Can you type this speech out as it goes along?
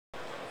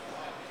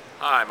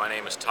Hi, my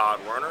name is Todd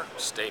Werner,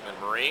 Statement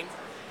Marine.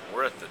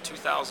 We're at the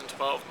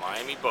 2012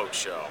 Miami Boat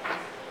Show.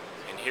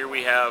 And here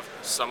we have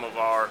some of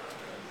our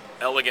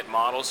elegant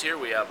models here.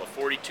 We have a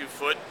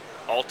 42-foot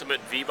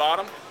Ultimate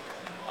V-bottom.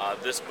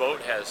 This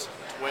boat has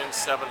twin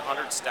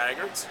 700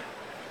 staggards.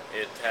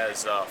 It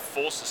has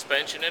full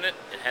suspension in it.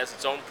 It has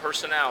its own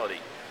personality.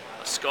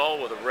 A skull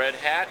with a red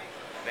hat,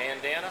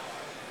 bandana,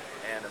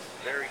 and a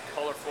very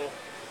colorful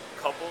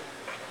couple.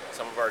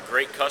 Some of our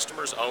great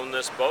customers own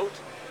this boat,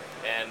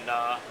 and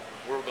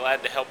we're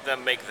glad to help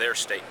them make their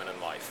statement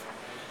in life.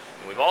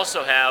 And we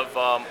also have,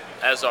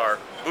 as our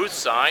booth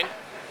sign,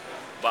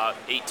 about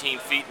 18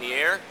 feet in the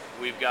air,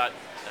 we've got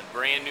a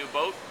brand new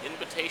boat,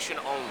 invitation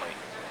only.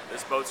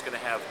 This boat's going to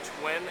have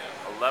twin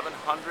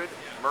 1100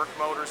 Merc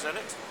motors in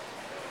it,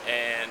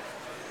 and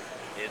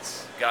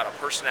it's got a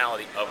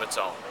personality of its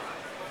own.